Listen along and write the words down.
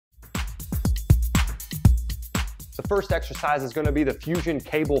The first exercise is gonna be the fusion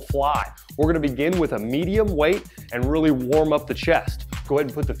cable fly. We're gonna begin with a medium weight and really warm up the chest. Go ahead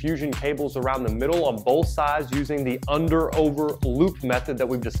and put the fusion cables around the middle on both sides using the under-over loop method that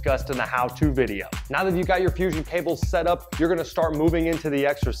we've discussed in the how-to video. Now that you've got your fusion cables set up, you're gonna start moving into the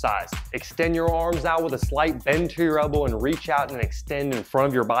exercise. Extend your arms out with a slight bend to your elbow and reach out and extend in front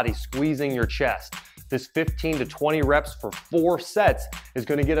of your body, squeezing your chest. This 15 to 20 reps for 4 sets is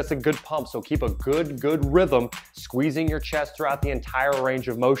gonna get us a good pump, so keep a good rhythm, squeezing your chest throughout the entire range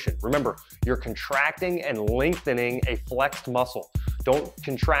of motion. Remember, you're contracting and lengthening a flexed muscle. Don't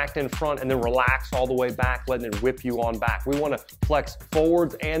contract in front and then relax all the way back, letting it whip you on back. We wanna flex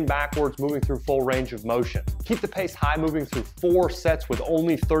forwards and backwards, moving through full range of motion. Keep the pace high, moving through 4 sets with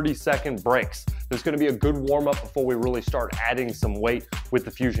only 30-second breaks. This is gonna be a good warm-up before we really start adding some weight with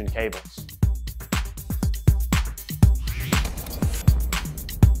the fusion cables.